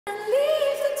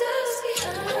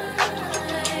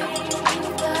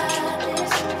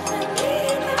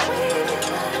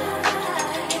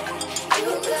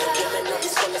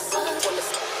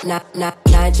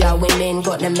Niger women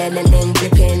got the melanin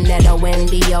dripping.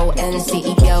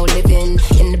 LONDON girl living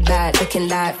in the back looking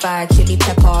like fire chili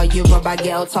pepper. You're a bad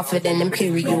girl tougher than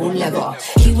imperial leather.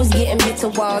 He was getting bitter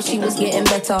while she was getting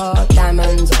better.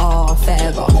 Diamonds are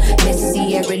forever. Miss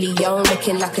Sierra Leone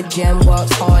looking like a gem.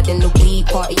 Works hard in the week,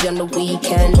 party on the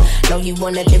weekend. Know you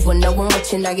wanna live when no one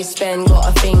watching how you spend.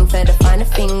 Got a thing for the finer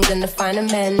things and the finer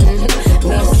men.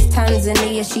 Miss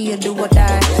Tanzania, she a do or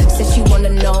die. Says she wanna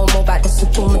know more about the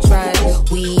Sukuma tribe.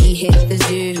 We hit the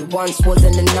zoo, once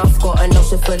wasn't enough. Got an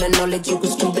ocean full of knowledge, you can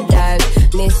scuba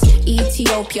dive. Miss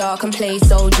Ethiopia can play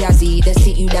so jazzy. Then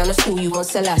sit you down to school, you want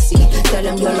Selassie. Tell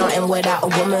them you're nothing without a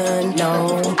woman,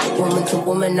 no. Woman to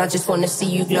woman, I just wanna see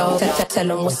you glow. Tell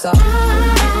them what's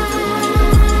up.